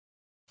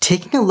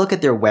Taking a look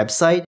at their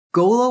website,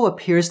 Golo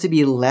appears to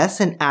be less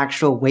an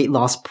actual weight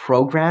loss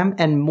program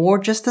and more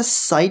just a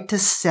site to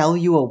sell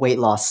you a weight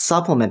loss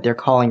supplement they're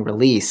calling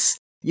Release.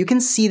 You can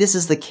see this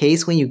is the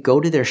case when you go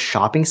to their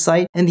shopping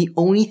site and the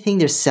only thing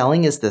they're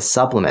selling is the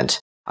supplement.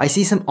 I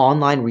see some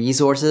online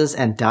resources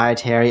and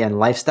dietary and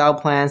lifestyle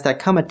plans that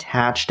come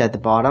attached at the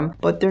bottom,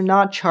 but they're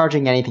not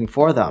charging anything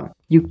for them.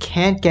 You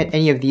can't get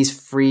any of these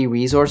free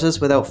resources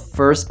without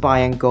first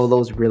buying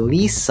Golo's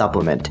Release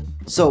supplement.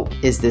 So,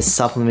 is this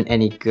supplement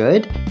any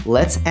good?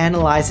 Let's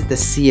analyze it to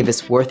see if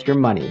it's worth your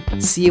money,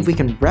 see if we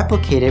can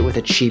replicate it with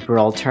a cheaper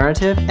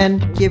alternative,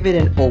 and give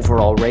it an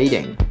overall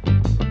rating.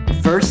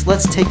 First,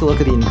 let's take a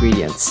look at the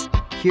ingredients.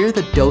 Here are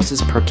the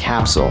doses per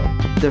capsule.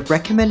 The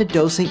recommended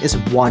dosing is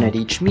 1 at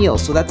each meal,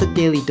 so that's a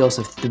daily dose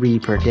of 3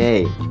 per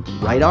day.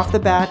 Right off the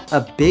bat,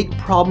 a big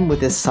problem with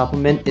this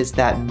supplement is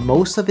that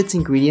most of its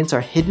ingredients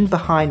are hidden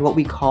behind what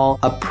we call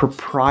a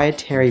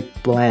proprietary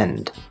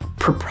blend.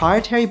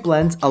 Proprietary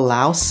blends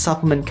allow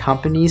supplement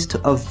companies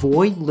to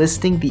avoid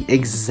listing the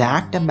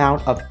exact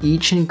amount of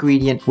each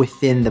ingredient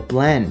within the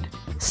blend.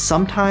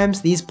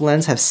 Sometimes these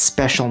blends have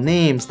special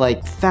names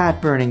like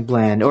fat burning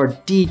blend or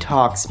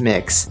detox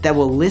mix that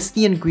will list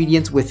the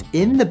ingredients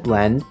within the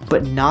blend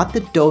but not the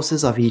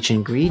doses of each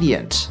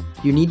ingredient.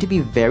 You need to be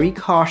very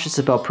cautious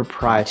about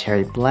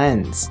proprietary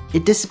blends.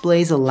 It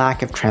displays a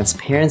lack of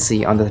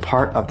transparency on the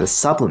part of the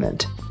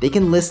supplement. They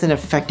can list an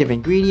effective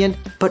ingredient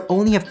but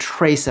only have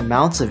trace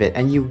amounts of it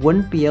and you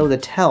wouldn't be able to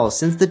tell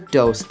since the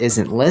dose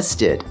isn't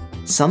listed.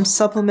 Some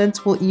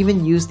supplements will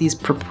even use these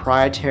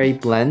proprietary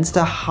blends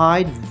to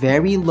hide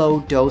very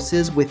low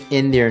doses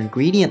within their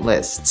ingredient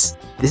lists.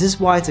 This is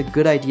why it's a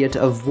good idea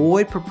to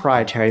avoid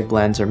proprietary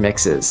blends or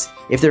mixes.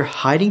 If they're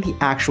hiding the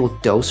actual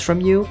dose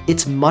from you,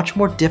 it's much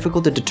more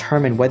difficult to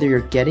determine whether you're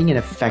getting an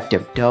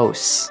effective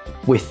dose.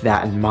 With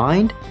that in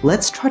mind,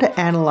 let's try to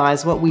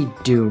analyze what we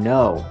do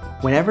know.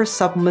 Whenever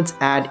supplements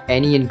add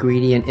any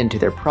ingredient into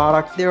their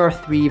product, there are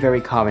 3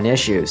 very common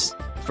issues.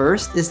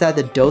 First is that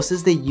the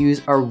doses they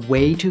use are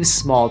way too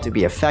small to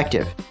be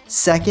effective.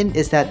 Second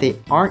is that they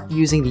aren't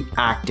using the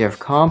active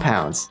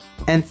compounds.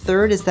 And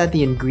third is that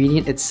the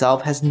ingredient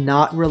itself has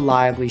not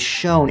reliably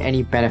shown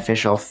any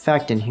beneficial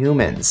effect in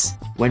humans.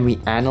 When we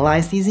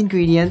analyze these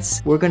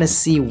ingredients, we're going to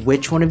see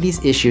which one of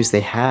these issues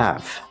they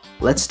have.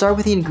 Let's start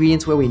with the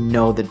ingredients where we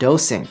know the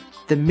dosing.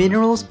 The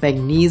minerals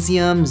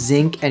magnesium,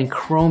 zinc, and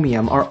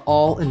chromium are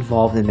all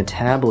involved in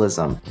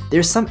metabolism.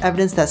 There's some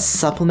evidence that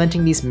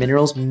supplementing these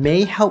minerals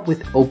may help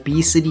with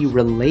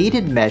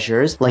obesity-related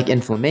measures like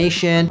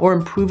inflammation or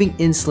improving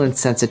insulin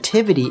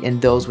sensitivity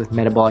in those with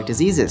metabolic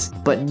diseases,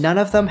 but none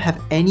of them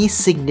have any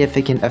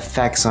significant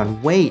effects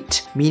on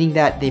weight, meaning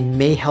that they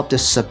may help to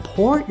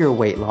support your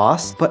weight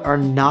loss, but are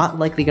not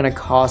likely going to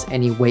cause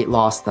any weight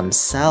loss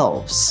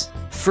themselves.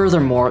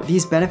 Furthermore,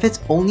 these benefits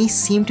only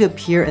seem to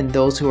appear in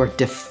those who are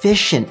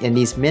deficient in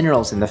these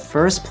minerals in the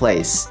first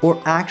place,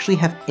 or actually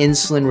have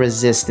insulin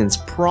resistance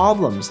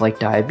problems like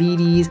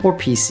diabetes or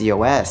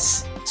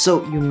PCOS.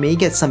 So you may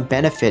get some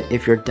benefit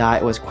if your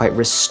diet was quite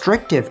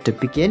restrictive to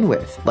begin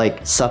with,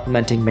 like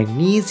supplementing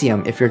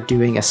magnesium if you're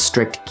doing a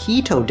strict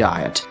keto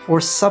diet,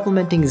 or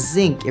supplementing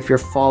zinc if you're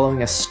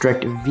following a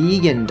strict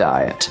vegan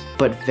diet.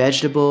 But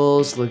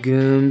vegetables,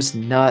 legumes,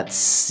 nuts,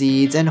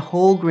 seeds, and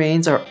whole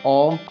grains are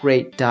all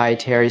great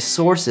dietary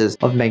sources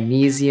of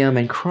magnesium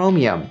and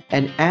chromium,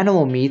 and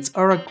animal meats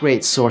are a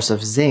great source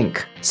of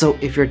zinc. So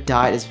if your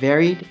diet is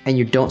varied and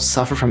you don't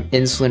suffer from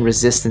insulin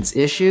resistance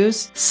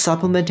issues,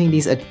 supplementing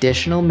these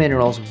additional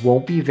minerals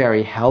won't be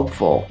very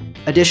helpful.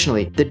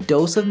 Additionally, the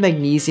dose of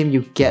magnesium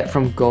you get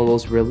from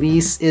Golo's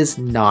Release is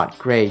not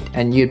great,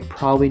 and you'd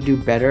probably do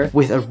better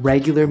with a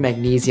regular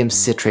magnesium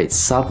citrate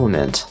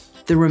supplement.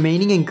 The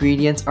remaining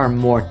ingredients are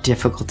more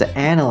difficult to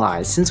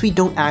analyze since we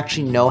don't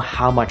actually know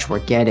how much we're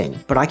getting,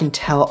 but I can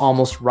tell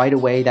almost right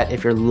away that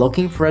if you're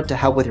looking for it to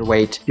help with your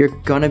weight, you're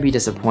gonna be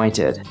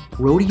disappointed.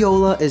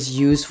 Rhodiola is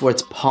used for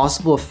its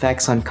possible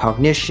effects on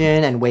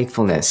cognition and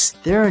wakefulness.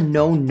 There are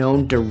no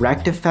known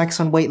direct effects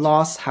on weight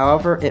loss,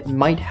 however, it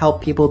might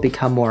help people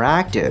become more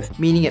active,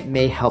 meaning it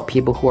may help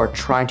people who are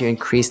trying to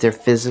increase their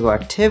physical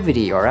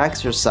activity or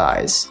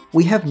exercise.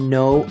 We have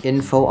no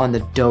info on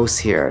the dose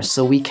here,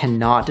 so we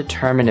cannot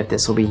determine if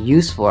this will be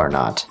useful or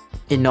not.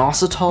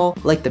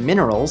 Inositol, like the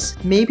minerals,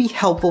 may be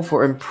helpful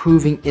for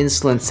improving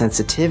insulin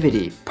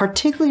sensitivity,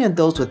 particularly in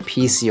those with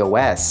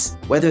PCOS.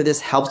 Whether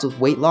this helps with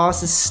weight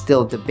loss is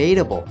still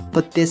debatable,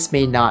 but this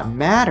may not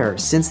matter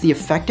since the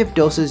effective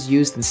doses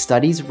used in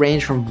studies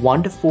range from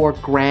 1 to 4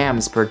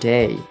 grams per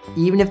day.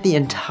 Even if the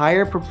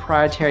entire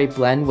proprietary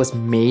blend was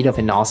made of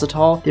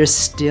inositol, there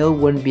still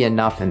wouldn't be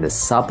enough in this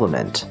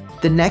supplement.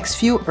 The next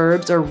few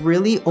herbs are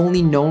really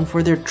only known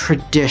for their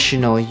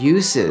traditional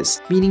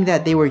uses, meaning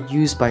that they were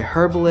used by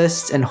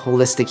herbalists and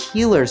holistic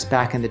healers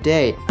back in the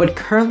day, but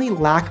currently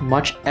lack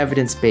much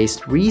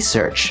evidence-based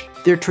research.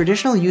 Their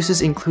traditional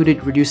uses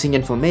included reducing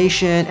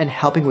inflammation and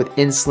helping with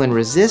insulin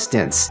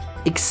resistance.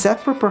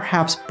 Except for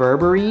perhaps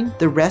berberine,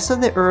 the rest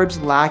of the herbs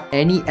lack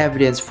any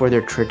evidence for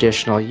their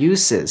traditional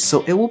uses,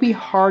 so it will be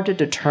hard to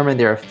determine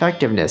their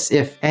effectiveness,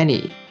 if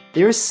any.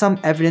 There is some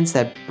evidence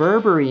that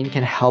berberine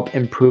can help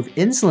improve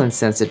insulin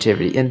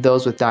sensitivity in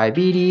those with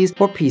diabetes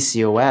or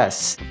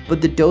PCOS,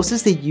 but the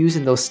doses they use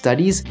in those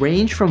studies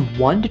range from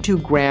 1 to 2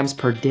 grams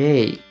per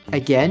day.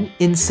 Again,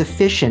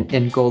 insufficient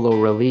in Golo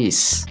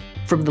Release.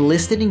 From the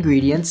listed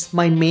ingredients,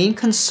 my main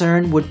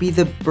concern would be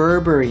the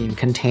berberine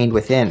contained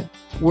within.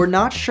 We're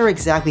not sure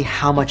exactly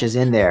how much is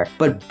in there,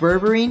 but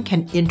berberine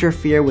can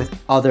interfere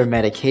with other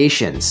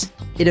medications.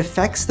 It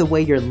affects the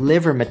way your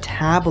liver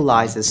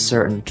metabolizes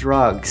certain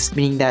drugs,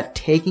 meaning that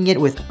taking it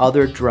with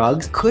other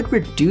drugs could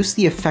reduce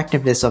the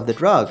effectiveness of the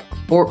drug,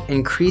 or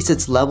increase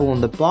its level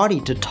in the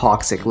body to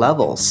toxic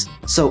levels.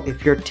 So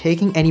if you're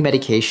taking any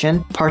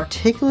medication,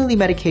 particularly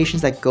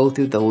medications that go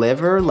through the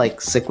liver like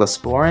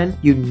cyclosporin,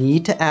 you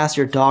need to ask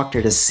your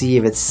doctor to see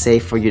if it's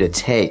safe for you to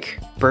take.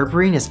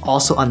 Berberine is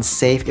also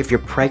unsafe if you're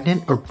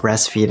pregnant or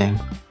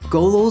breastfeeding.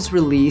 Golo's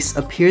release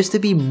appears to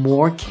be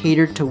more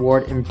catered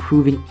toward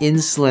improving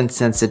insulin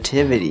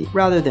sensitivity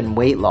rather than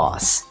weight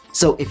loss.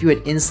 So if you had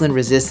insulin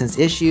resistance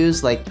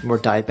issues like were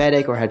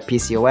diabetic or had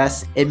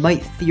PCOS, it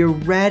might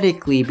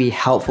theoretically be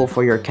helpful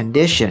for your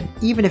condition,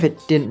 even if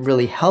it didn't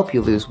really help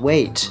you lose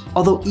weight.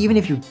 Although even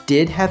if you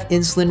did have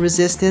insulin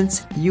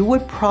resistance, you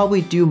would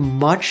probably do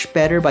much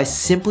better by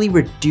simply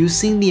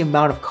reducing the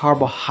amount of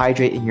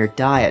carbohydrate in your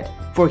diet.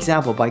 For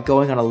example, by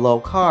going on a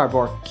low-carb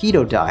or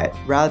keto diet,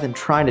 rather than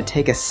trying to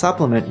take a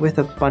supplement with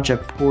a bunch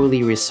of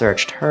poorly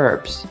researched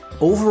herbs.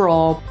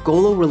 Overall,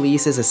 Golo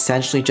Release is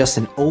essentially just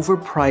an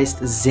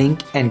overpriced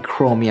zinc and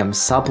chromium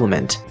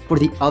supplement. For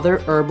the other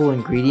herbal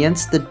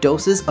ingredients, the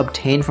doses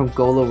obtained from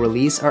Golo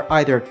Release are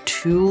either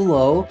too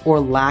low or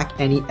lack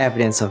any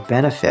evidence of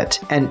benefit,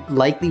 and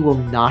likely will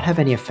not have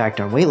any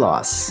effect on weight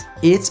loss.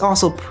 It's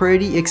also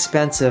pretty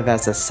expensive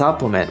as a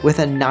supplement, with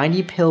a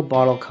 90-pill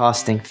bottle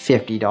costing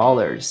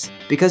 $50.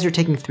 Because you're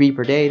taking 3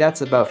 per day,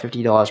 that's about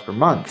 $50 per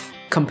month.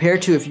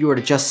 Compared to if you were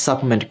to just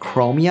supplement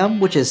chromium,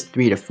 which is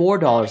 $3 to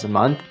 $4 a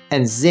month,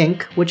 and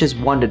zinc, which is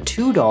 $1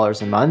 to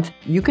 $2 a month,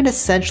 you can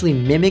essentially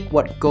mimic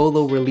what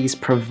Golo Release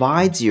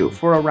provides you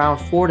for around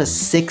 $4 to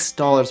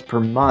 $6 per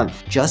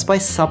month just by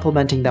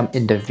supplementing them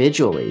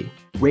individually.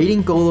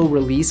 Rating Golo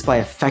Release by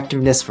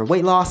effectiveness for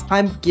weight loss,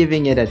 I'm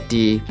giving it a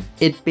D.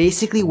 It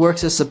basically works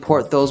to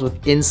support those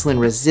with insulin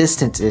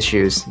resistance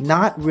issues,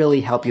 not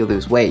really help you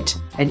lose weight.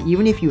 And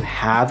even if you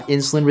have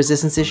insulin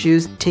resistance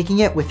issues, taking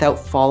it without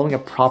following a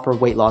proper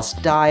weight loss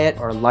diet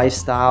or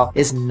lifestyle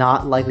is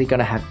not likely going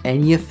to have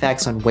any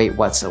effects on weight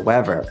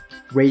whatsoever.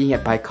 Rating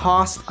it by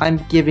cost, I'm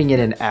giving it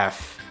an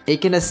F.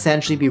 It can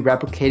essentially be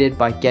replicated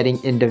by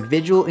getting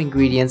individual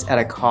ingredients at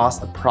a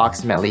cost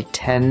approximately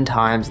 10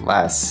 times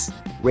less.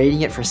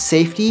 Rating it for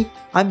safety,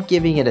 I'm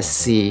giving it a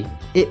C.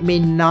 It may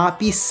not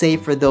be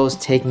safe for those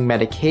taking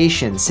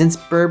medication since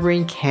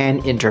berberine can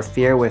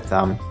interfere with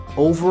them.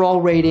 Overall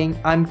rating,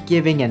 I'm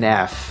giving an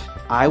F.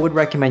 I would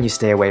recommend you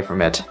stay away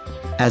from it.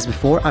 As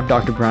before, I'm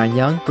Dr. Brian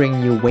Young,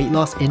 bringing you weight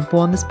loss info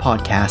on this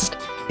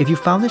podcast. If you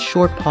found this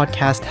short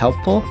podcast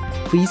helpful,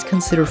 please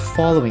consider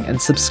following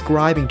and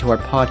subscribing to our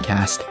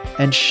podcast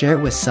and share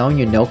it with someone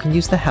you know can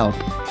use the help.